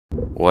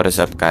What is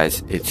up,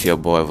 guys? It's your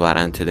boy Vlad,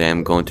 and today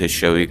I'm going to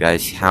show you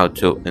guys how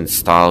to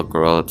install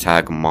Gorilla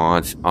Tag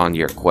mods on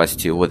your Quest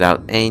 2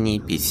 without any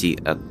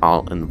PC at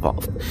all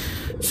involved.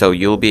 So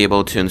you'll be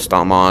able to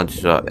install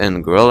mods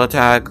in Gorilla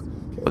Tag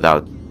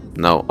without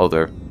no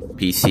other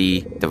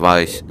PC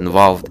device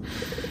involved,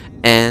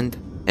 and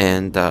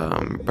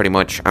pretty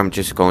much I'm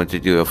just going to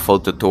do a full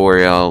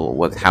tutorial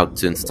with how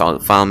to install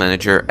the file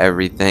manager,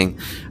 everything,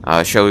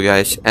 show you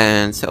guys.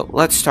 And so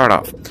let's start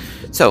off.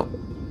 So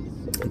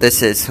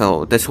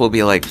this will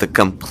be like the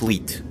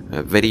complete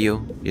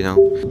video, you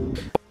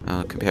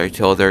know, compared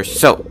to others.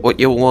 So what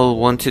you will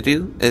want to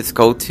do is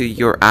go to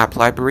your app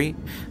library,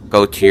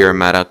 go to your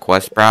Meta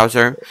Quest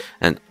browser,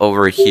 and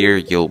over here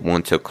you'll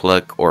want to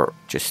click or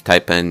just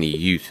type in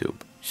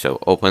YouTube. So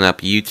open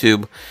up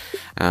YouTube,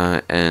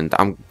 and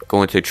I'm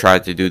going to try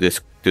to do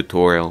this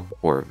tutorial,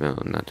 or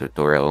not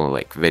tutorial,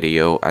 like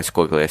video, as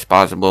quickly as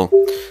possible,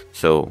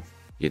 so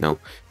you know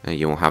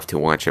you won't have to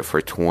watch it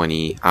for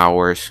 20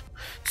 hours.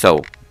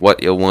 So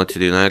what you'll want to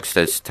do next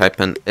is type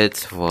in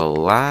 "it's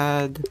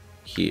Vlad"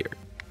 here,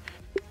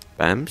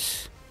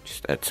 bams,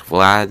 just "it's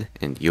Vlad,"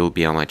 and you'll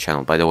be on my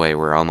channel. By the way,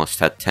 we're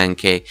almost at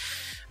 10k,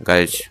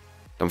 guys.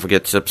 Don't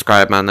forget to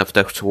subscribe, man, if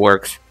this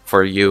works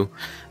for you.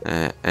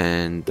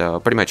 And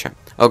pretty much yeah.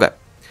 Okay,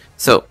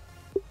 so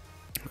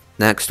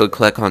next we'll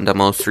click on the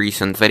most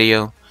recent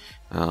video.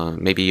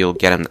 Maybe you'll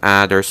get an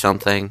ad or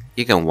something.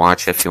 You can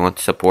watch if you want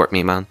to support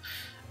me, man.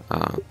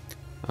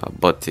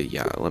 But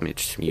yeah, let me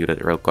just mute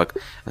it real quick.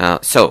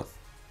 So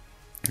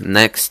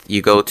next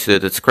you go to the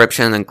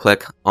description and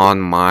click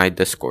on my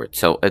Discord.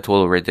 So it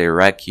will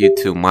redirect you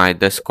to my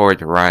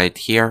Discord right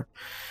here.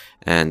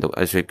 And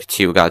as you can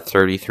see, we got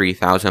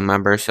 33,000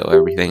 members, so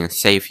everything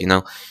is safe, you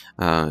know.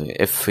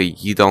 If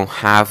you don't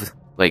have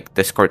like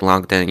Discord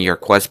logged in your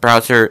Quest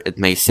browser, it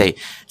may say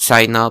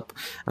sign up,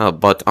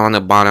 but on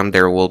the bottom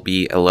there will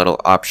be a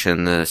little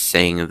option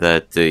saying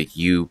that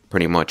you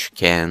pretty much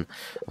can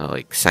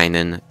like sign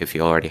in if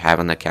you already have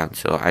an account.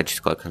 So I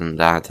just clicked on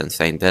that and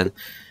signed in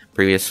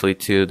previously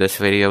to this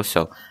video,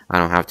 so I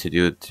don't have to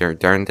do it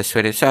during this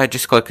video. So I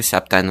just click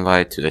accept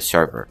invite to the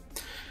server.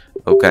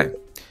 Okay.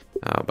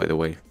 By the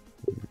way,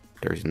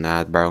 there's an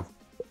ad, bro.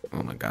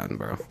 Oh my god,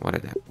 bro. What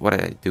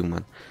did I do,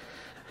 man?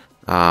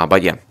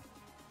 But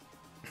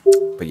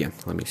yeah,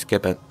 let me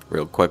skip it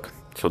real quick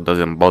so it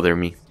doesn't bother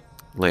me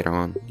later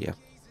on. Yeah,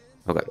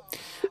 okay,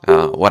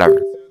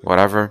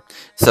 whatever.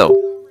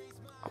 So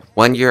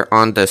when you're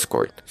on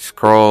Discord,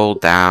 scroll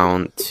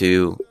down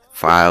to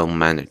file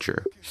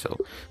manager. So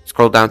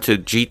scroll down to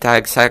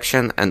GTag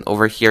section, and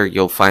over here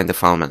you'll find the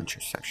file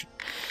manager section.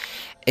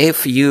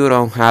 If you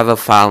don't have a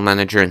file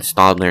manager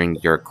installed in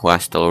your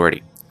Quest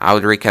already, I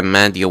would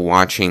recommend you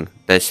watching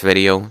this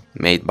video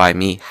made by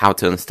me, how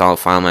to install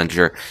file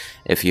manager.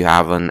 If you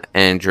have an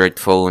Android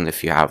phone,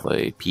 if you have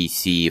a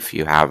PC, if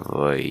you have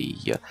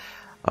a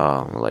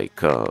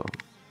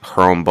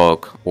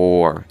Chromebook,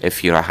 or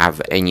if you don't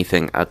have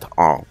anything at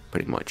all,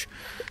 pretty much.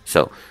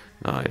 So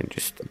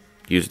just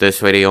use this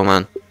video,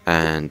 man.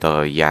 And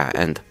yeah,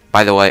 and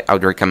by the way, I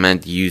would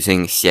recommend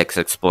using CX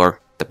Explorer,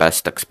 the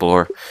best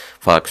explorer,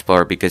 file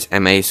explorer, because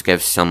Amaze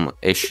gives some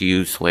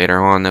issues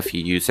later on if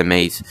you use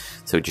Amaze.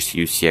 So just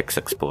use CX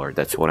Explorer.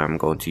 That's what I'm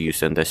going to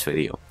use in this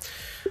video.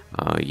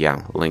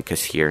 Yeah, link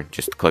is here.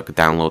 Just click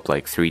download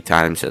like 3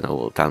 times and it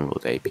will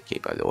download the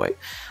APK, by the way.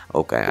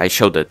 Okay, I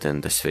showed it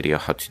in this video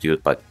how to do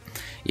it, but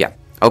yeah.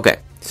 Okay,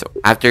 so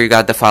after you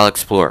got the file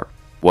explorer,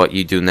 what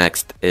you do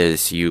next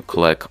is you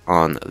click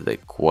on the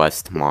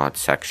Quest mod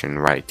section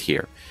right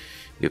here.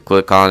 You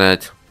click on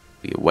it,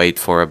 you wait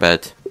for a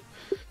bit.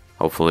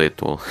 Hopefully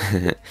it will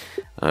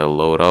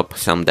load up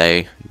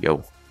someday.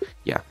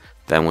 Yeah.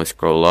 Then we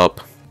scroll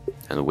up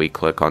and we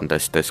click on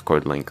this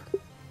Discord link.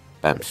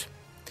 Bams.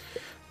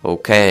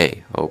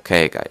 Okay,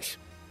 guys.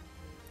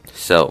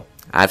 So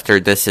after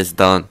this is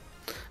done,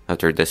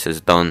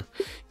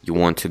 you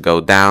want to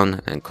go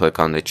down and click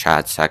on the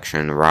chat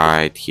section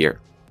right here.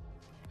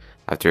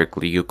 After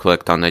you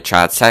clicked on the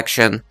chat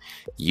section,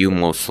 you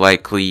most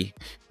likely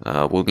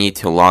will need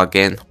to log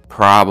in,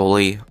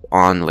 probably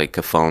on like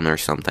a phone or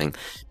something,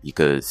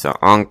 because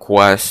on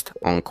Quest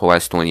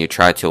when you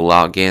try to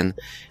log in,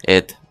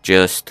 it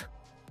just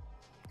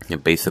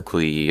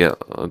basically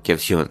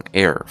gives you an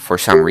error for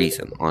some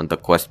reason on the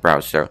Quest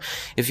browser.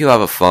 If you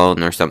have a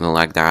phone or something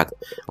like that,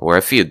 or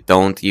if you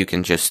don't, you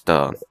can just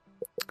I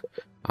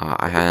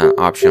had an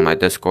option in my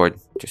Discord,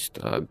 just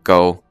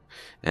go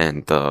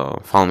and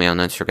follow me on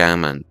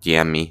Instagram and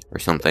DM me or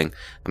something.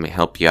 I may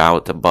help you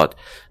out. But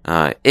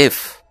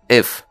if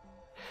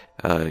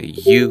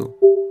you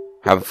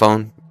have a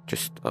phone,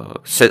 just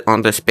sit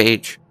on this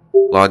page,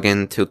 log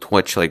into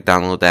Twitch, like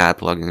download the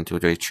app, log into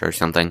Twitch or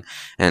something,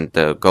 and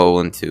go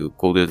into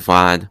Google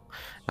Vlad.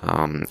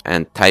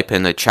 and type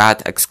in the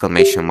chat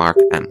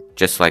 !M,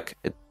 just like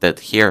it did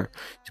here.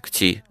 You can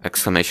see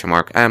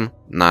 !M,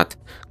 not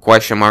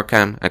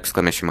 !M,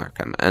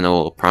 !M, and it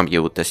will prompt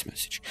you with this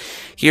message.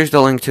 Here's the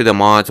link to the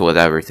mods with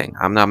everything.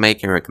 I'm not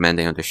making,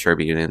 recommending, or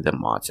distributing the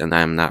mods, and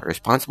I'm not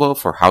responsible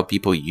for how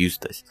people use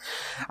this.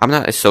 I'm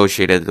not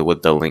associated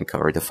with the link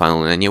or the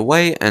file in any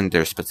way, and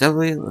their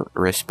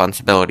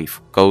responsibility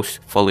goes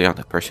fully on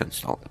the person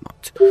installing the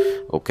mods.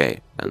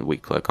 Okay, and we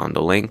click on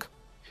the link,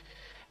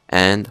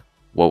 and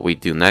what we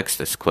do next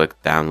is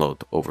click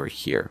download over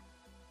here.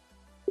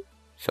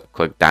 So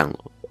click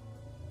download.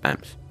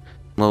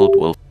 Download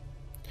will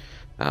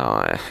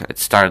it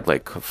started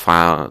like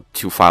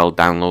two file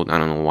download. I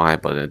don't know why,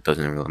 but it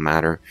doesn't really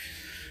matter.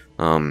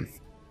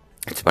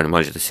 It's pretty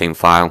much the same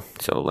file.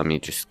 So let me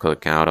just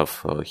click out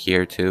of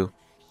here too.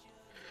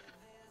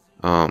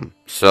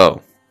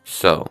 So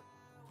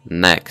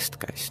next,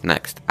 guys,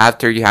 next,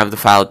 after you have the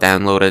file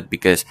downloaded,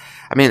 because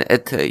I mean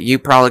you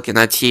probably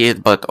cannot see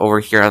it, but over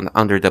here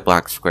under the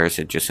black squares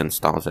it just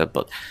installs it.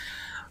 But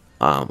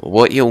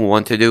what you'll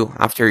want to do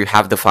after you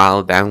have the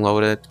file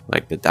downloaded,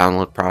 like the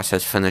download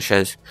process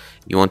finishes,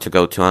 you want to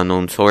go to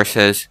unknown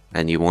sources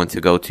and you want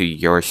to go to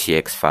your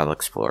CX file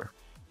explorer.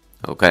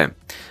 Okay,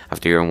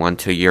 after you went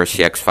to your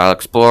CX file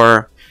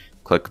explorer,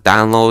 click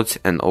downloads,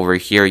 and over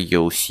here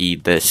you'll see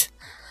this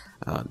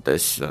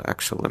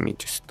actually, let me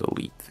just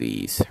delete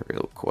these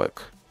real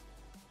quick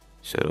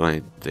so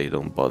they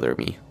don't bother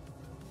me.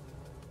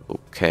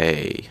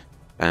 Okay,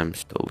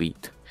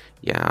 delete.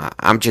 Yeah,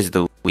 I'm just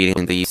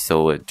deleting these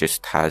so it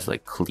just has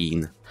like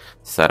clean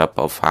setup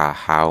of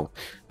how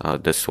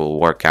this will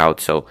work out.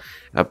 So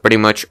pretty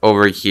much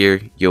over here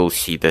you'll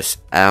see this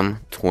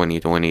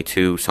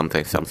M2022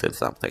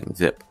 something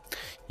zip.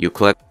 You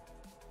click,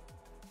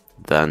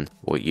 then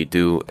what you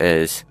do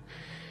is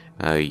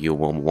you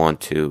will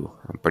want to,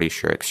 I'm pretty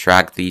sure,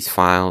 extract these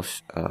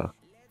files.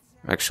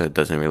 Actually, it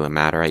doesn't really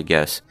matter, I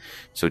guess.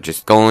 So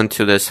just go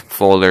into this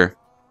folder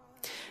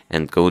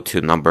and go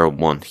to number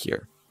 1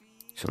 here.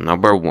 So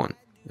number 1,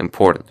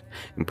 important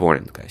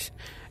guys.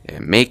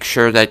 Make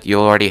sure that you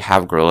already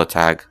have Gorilla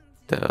Tag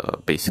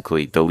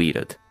basically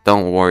deleted.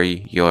 Don't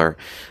worry, your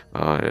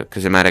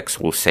cosmetics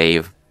will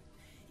save.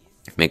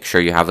 Make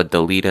sure you have it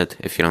deleted.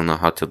 If you don't know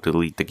how to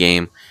delete the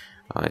game,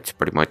 it's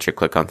pretty much you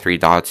click on 3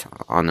 dots,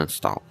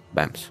 uninstall,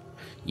 bams,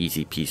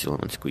 easy peasy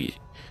lemon squeezy.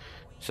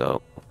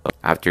 So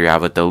after you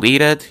have it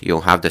deleted,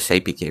 you'll have this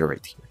APK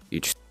right here. You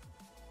just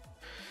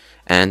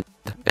and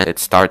it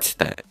starts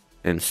the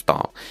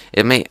install.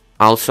 It may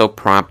also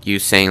prompt you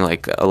saying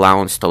like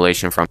allow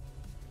installation from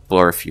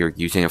Explorer if you're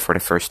using it for the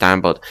first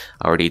time, but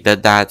I already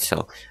did that,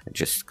 so it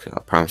just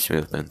prompts me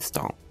with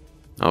install.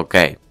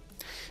 Okay,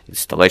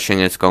 installation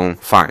is going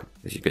fine.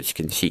 As you guys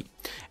can see,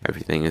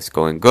 everything is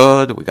going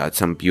good. We got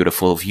some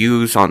beautiful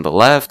views on the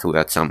left. We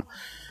got some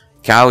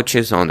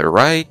couches on the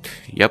right.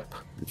 Yep,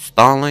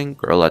 installing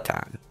Gorilla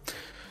Tag.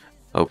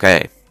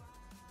 Okay,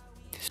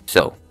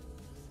 so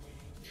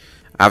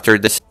after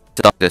this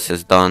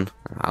is done,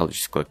 I'll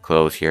just click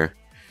close here.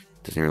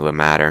 Doesn't really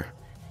matter.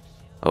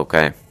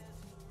 Okay.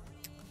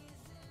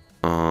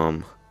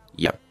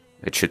 Yep,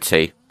 it should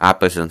say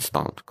app is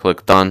installed.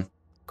 Click done.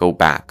 Go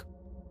back.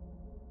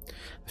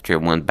 After you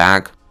went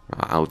back,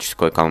 I'll just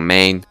click on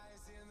main.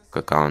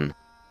 Click on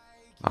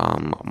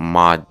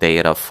mod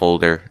data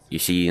folder. You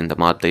see in the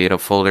mod data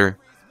folder,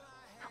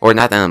 or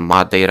not in the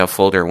mod data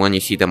folder. When you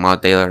see the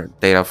mod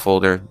data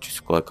folder,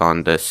 just click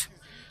on this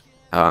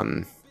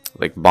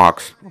like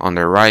box on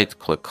the right.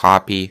 Click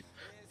copy.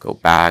 Go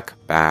back.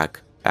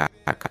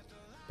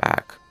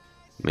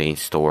 Main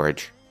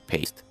storage,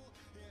 paste.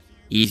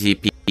 Easy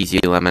peasy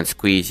lemon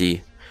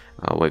squeezy.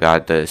 We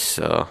got this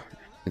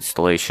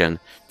installation,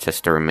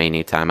 just the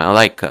remaining time. I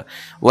like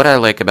what I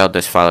like about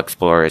this file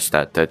explorer is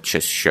that that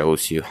just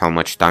shows you how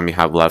much time you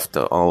have left,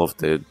 all of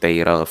the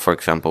data. For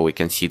example, we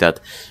can see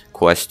that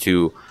Quest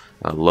 2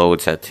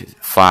 loads at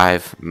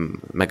 5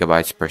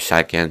 megabytes per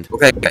second.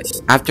 Okay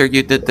guys, after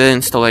you did the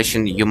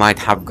installation, you might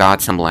have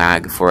got some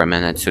lag for a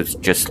minute, so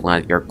just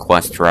let your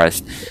Quest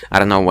rest. I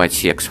don't know why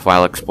CX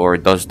File Explorer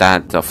does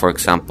that. For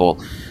example,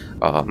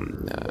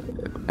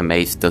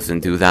 Amaze doesn't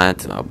do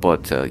that,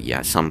 but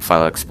yeah, some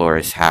file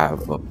explorers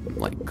have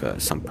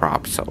some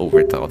props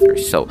over the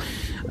others. So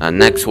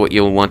next, what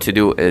you'll want to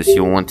do is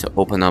you'll want to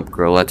open up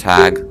Gorilla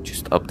Tag.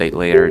 Just update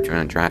later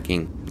during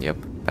tracking. Yep,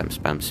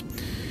 spams.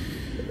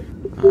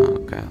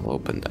 Okay, I'll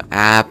open the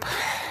app,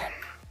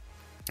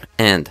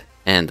 and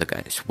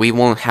guys, we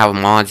won't have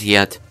mods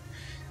yet,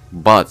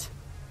 but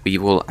we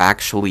will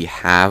actually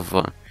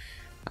have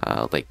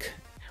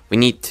we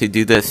need to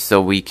do this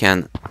so we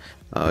can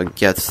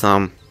get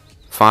some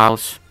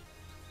files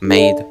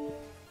made,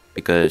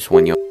 because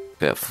when you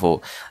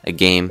full a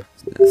game,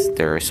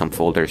 there are some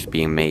folders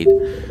being made.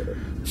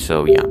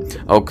 So yeah,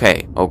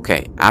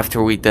 okay,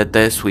 after we did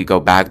this, we go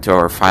back to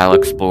our file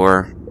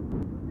explorer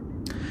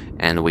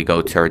and we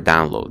go to our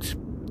downloads.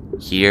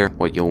 Here,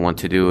 what you'll want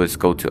to do is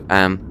go to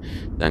M,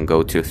 then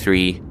go to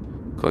 3,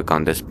 click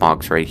on this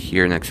box right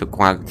here next to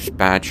Quack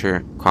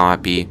Dispatcher,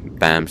 copy,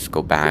 bams,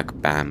 go back,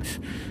 bams,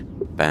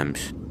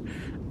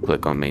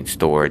 click on main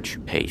storage,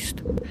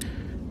 paste.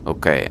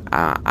 Okay,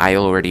 I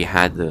already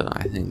had the,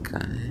 I think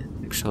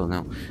so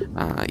no.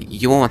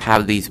 You won't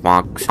have these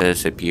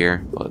boxes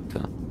appear, but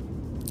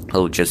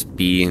it'll just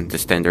be the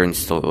standard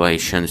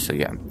installation, so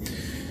yeah,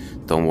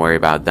 don't worry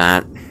about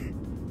that.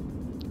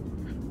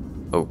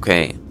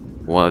 Okay,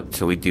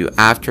 what we do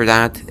after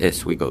that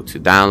is we go to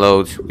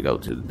downloads, we go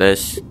to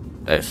this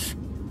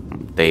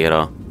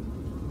data,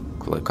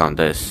 click on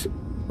this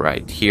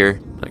right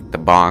here, like the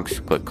box,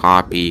 click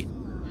copy,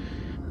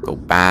 go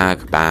back,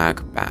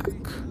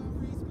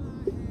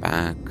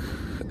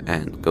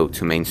 and go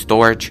to main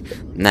storage.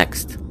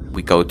 Next,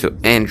 we go to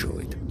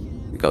Android,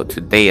 we go to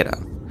data,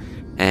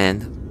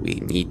 and we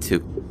need to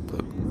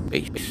click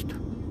paste,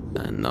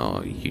 and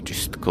you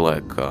just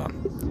click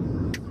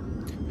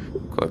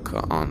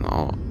on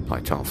all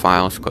Python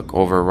files, click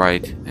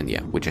overwrite, and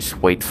yeah, we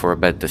just wait for a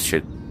bit. This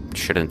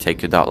shouldn't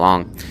take you that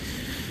long,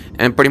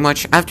 and pretty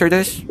much after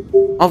this,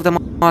 all of the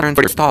mods are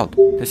installed.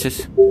 This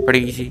is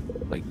pretty easy,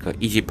 like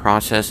easy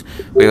process.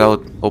 We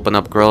go open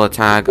up Gorilla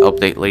Tag,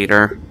 update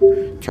later,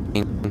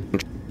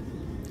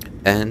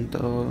 and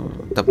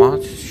the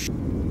mods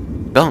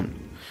done.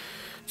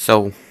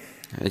 So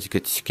as you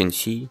can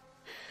see,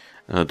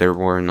 there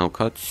were no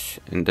cuts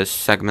in this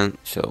segment,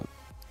 so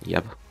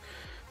yep.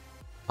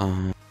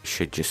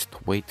 Should just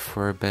wait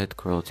for a bit.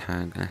 Gorilla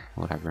Tag,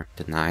 whatever.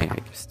 Deny, I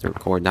guess, to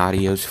record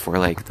audios for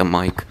like the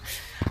mic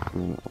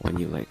when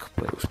you like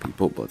play with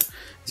people. But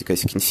as you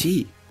guys can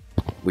see,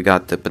 we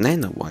got the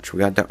banana watch, we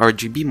got the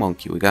RGB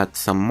monkey, we got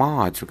some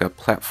mods, we got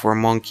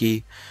platform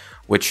monkey,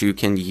 which you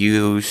can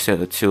use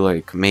to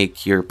like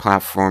make your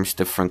platforms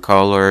different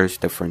colors,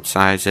 different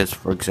sizes,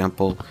 for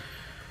example.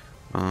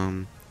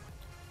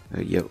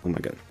 Yeah, oh my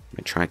god,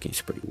 my tracking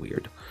is pretty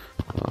weird.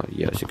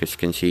 Yeah, as you guys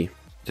can see,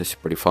 this is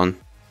pretty fun.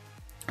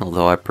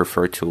 Although I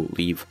prefer to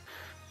leave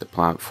the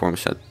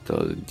platforms at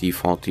the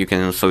default. You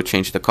can also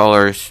change the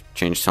colors,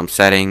 change some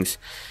settings,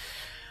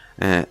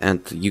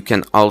 and you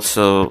can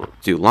also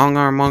do long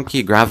arm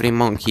monkey, gravity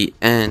monkey,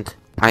 and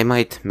I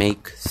might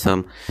make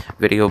some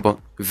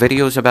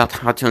videos about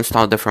how to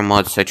install different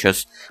mods such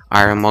as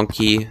Iron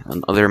Monkey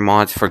and other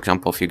mods, for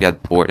example, if you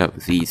get bored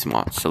of these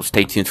mods. So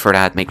stay tuned for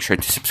that, make sure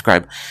to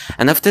subscribe.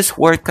 And if this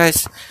worked,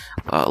 guys,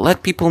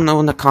 let people know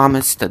in the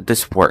comments that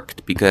this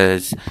worked,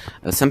 because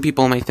some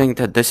people may think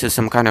that this is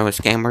some kind of a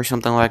scam or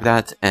something like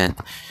that, and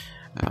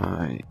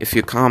if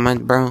you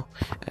comment, bro,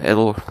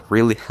 it'll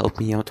really help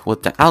me out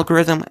with the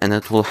algorithm, and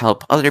it will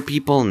help other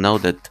people know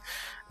that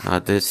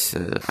this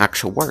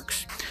actually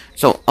works.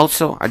 So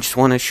also, I just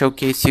want to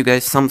showcase you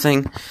guys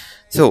something.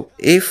 So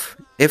if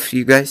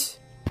you guys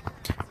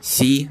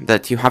see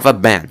that you have a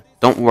ban,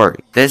 don't worry,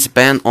 this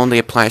ban only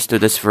applies to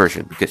this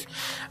version, because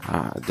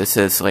this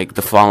is like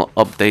the fall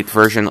update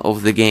version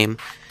of the game,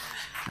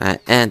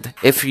 and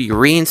if you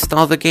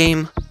reinstall the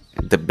game,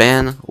 the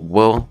ban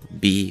will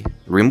be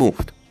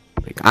removed,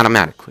 like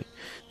automatically.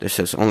 This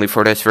is only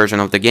for this version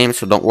of the game,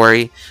 so don't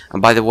worry.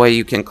 And by the way,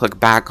 you can click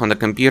back on the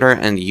computer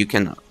and you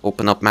can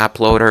open up map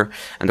loader,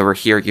 and over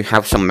here you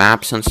have some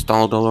maps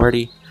installed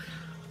already.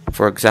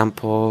 For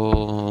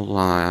example,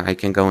 I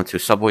can go into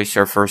Subway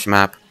Surfers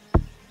map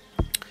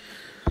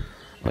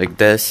like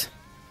this.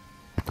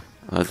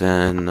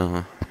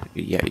 Then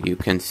yeah, you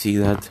can see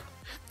that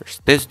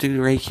there's this dude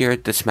right here.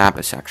 This map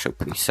is actually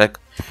pretty sick.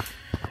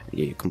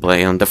 You can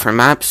play on different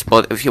maps,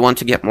 but if you want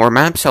to get more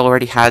maps, I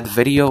already had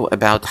video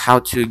about how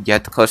to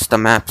get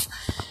custom maps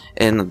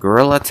in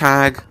Gorilla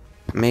Tag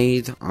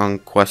made on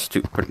Quest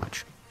 2, pretty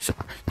much. So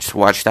just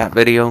watch that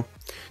video.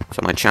 It's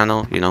on my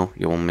channel, you know,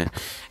 you won't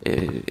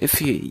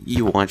if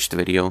you watch the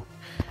video,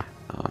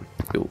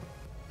 you'll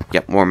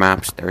get more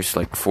maps. There's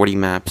like 40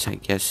 maps, I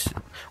guess,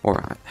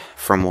 or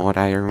from what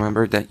I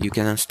remember, that you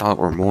can install,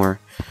 or more.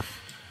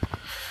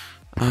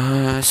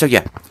 So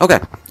yeah, okay.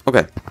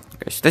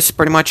 Guys, this is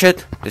pretty much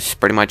it.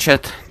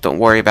 Don't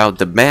worry about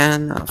the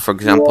ban. For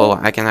example,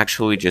 I can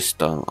actually just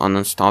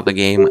uninstall the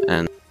game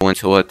and go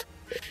into it,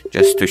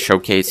 just to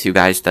showcase you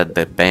guys that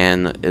the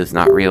ban is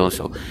not real,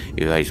 so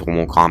you guys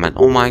won't comment,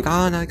 oh my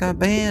god, I got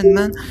banned,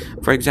 man.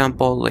 For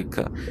example, like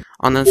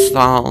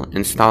uninstall,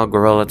 install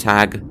Gorilla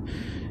Tag.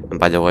 And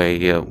by the way,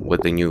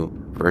 with the new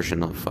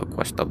version of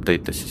Quest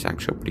update, this is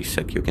actually pretty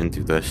sick. You can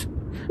do this.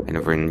 I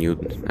never knew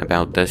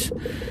about this,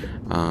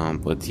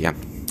 but yeah.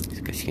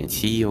 As you can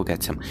see, you'll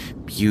get some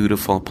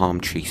beautiful palm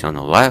trees on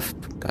the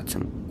left, got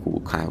some cool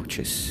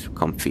couches,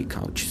 comfy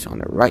couches on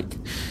the right,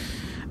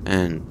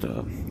 and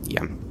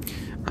yeah.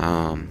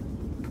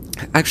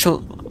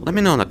 Actually, let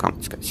me know in the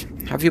comments, guys.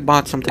 Have you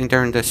bought something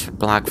during this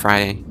Black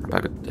Friday?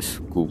 I got this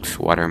cool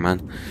sweater,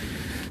 man.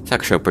 It's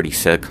actually pretty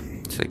sick.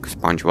 It's like a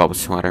SpongeBob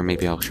sweater.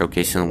 Maybe I'll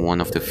showcase in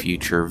one of the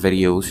future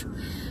videos.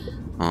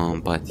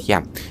 But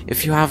yeah,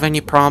 if you have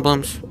any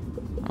problems,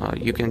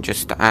 you can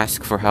just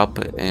ask for help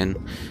in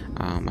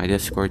my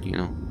Discord, you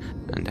know,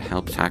 and the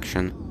help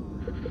section.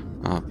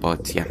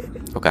 But yeah,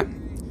 okay.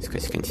 As you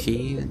guys can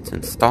see, it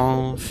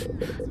installs,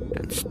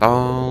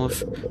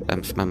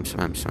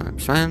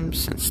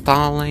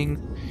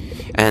 installing.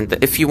 And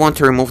if you want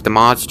to remove the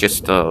mods,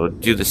 just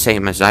do the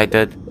same as I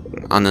did.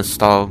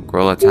 uninstall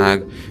Gorilla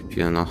Tag. If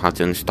you don't know how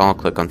to install,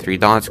 click on 3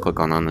 dots, click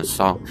on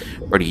uninstall.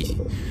 Pretty easy.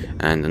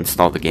 And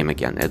install the game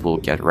again. It will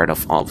get rid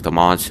of all of the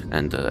mods,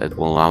 and it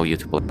will allow you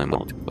to play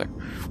multiplayer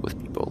with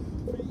people.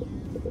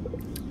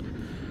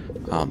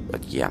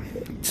 But yeah,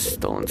 it's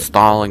still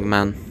installing,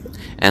 man.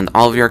 And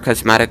all of your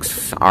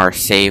cosmetics are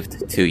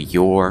saved to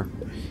your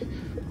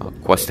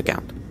Quest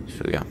account.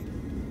 So yeah,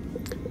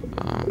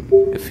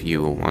 if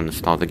you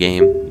uninstall the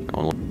game,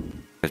 all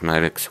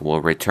cosmetics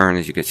will return.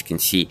 As you guys can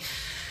see,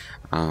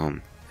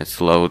 it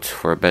loads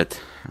for a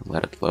bit.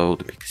 Let it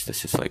load, because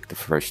this is like the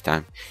first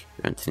time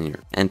you're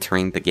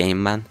entering the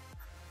game, man.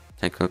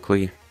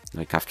 Technically,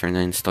 like after an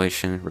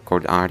installation,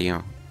 record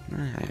audio.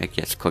 I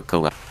guess click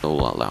allow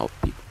will allow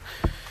people.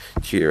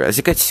 Here, as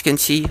you guys can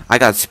see, I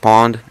got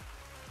spawned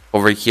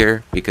over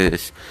here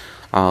because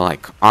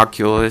like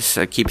Oculus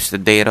keeps the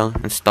data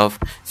and stuff.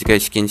 As you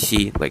guys can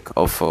see, like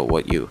of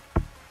what you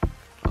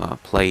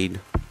played.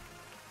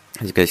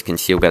 As you guys can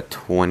see, we got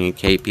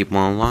 20k people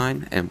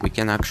online, and we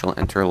can actually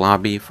enter a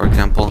lobby, for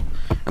example,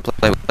 and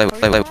play.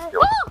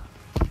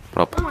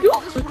 Okay.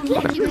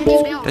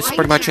 That's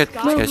pretty much it.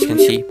 As you guys can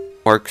see,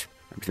 works.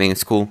 Everything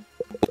is cool.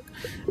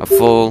 A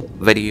full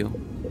video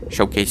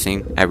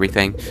showcasing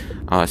everything.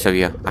 So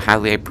yeah, I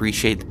highly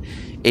appreciate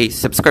a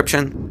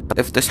subscription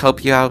if this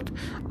helped you out,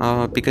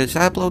 because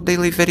I upload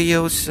daily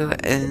videos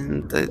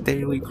and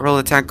daily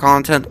Gorilla Tag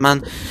content,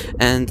 man,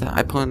 and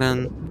I put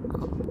in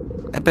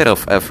a bit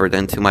of effort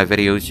into my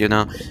videos, you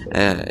know.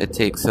 It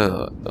takes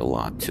a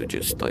lot to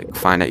just like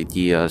find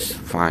ideas,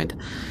 find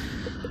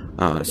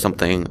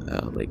something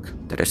like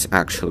that is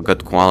actually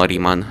good quality,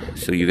 man,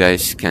 so you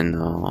guys can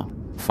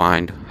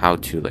find how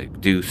to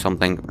like do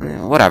something,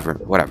 whatever,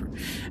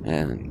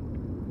 and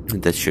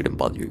this shouldn't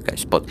bother you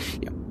guys. But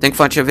yeah, thanks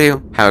for watching the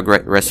video. Have a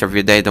great rest of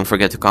your day. Don't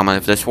forget to comment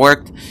if this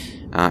worked,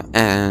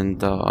 and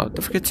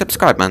don't forget to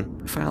subscribe,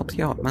 man, if I helped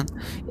you out, man.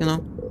 You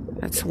know,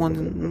 that's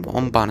one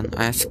button.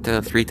 I asked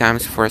 3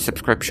 times for a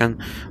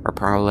subscription, or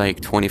probably like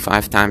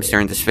 25 times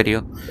during this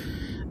video.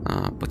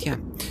 But yeah,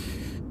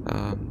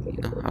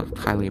 you know, I would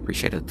highly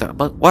appreciate it.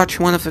 But watch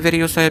one of the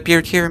videos that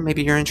appeared here.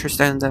 Maybe you're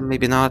interested in them,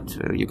 maybe not.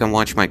 You can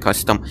watch my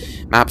custom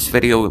maps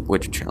video,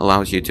 which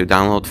allows you to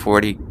download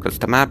 40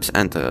 custom maps,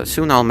 and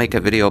soon I'll make a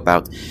video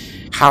about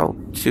how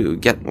to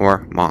get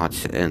more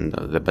mods in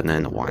the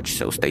Banana Watch.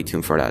 So stay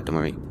tuned for that. Don't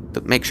worry,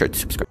 but make sure to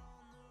subscribe.